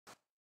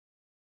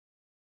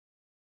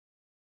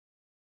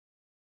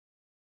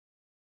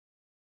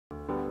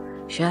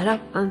Shut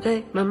up and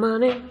take my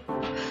money.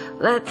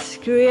 Let's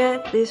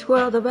create this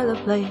world a better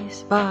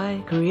place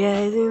by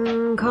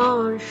creating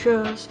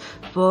conscious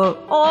for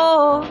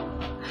all.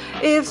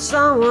 If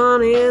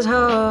someone is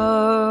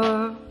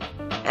hurt,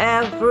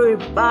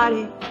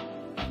 everybody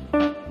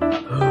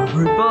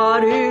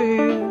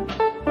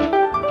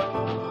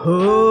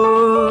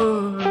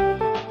hurt.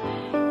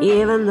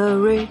 Even the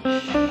rich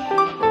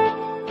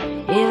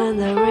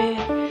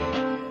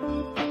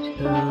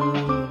too.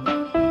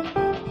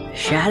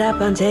 Shut up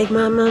and take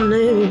my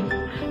money.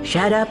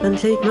 Shut up and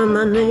take my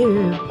money.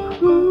 Ooh.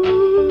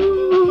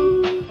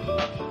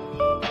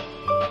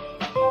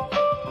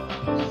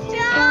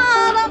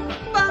 Shut up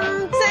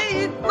and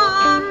take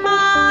my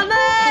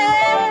money.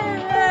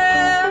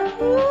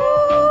 Ooh.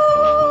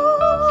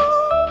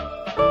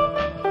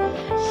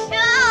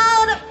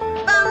 Shut up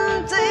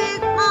and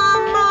take my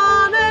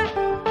money.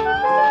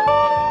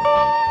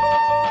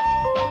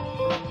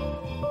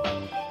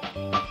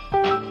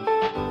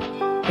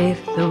 If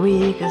the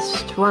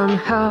weakest one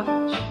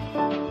hurts,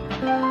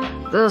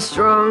 the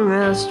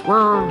strongest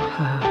one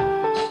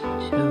hurts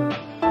too.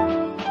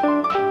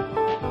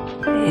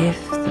 If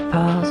the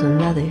person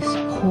that is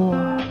poor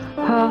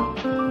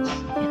hurts,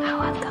 you know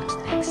what comes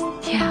next,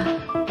 yeah.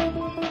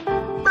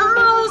 The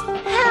most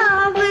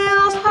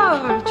healthiest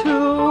hurt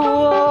too.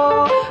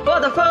 For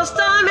the first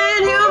time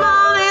in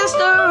human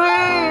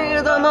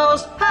history, the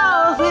most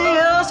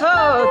healthiest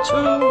hurt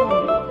too.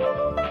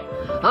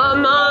 A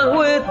man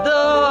with the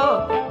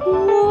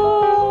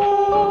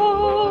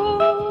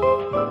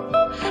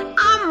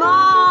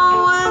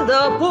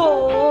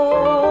poor.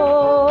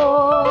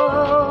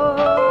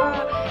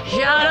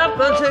 Shut up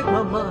and take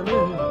my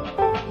money.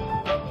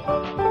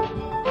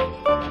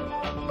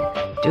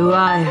 Do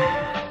I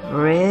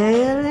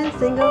really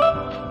think of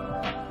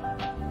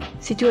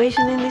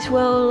situation in this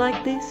world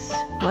like this?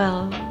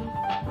 Well,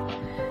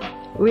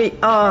 we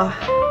are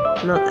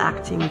not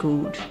acting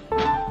good.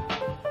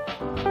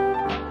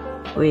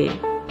 We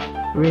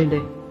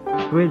really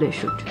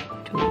should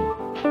do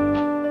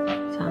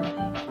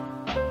something.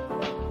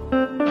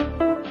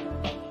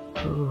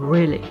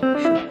 Really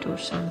should do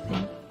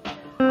something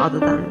other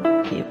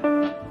than give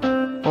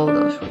all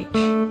those rich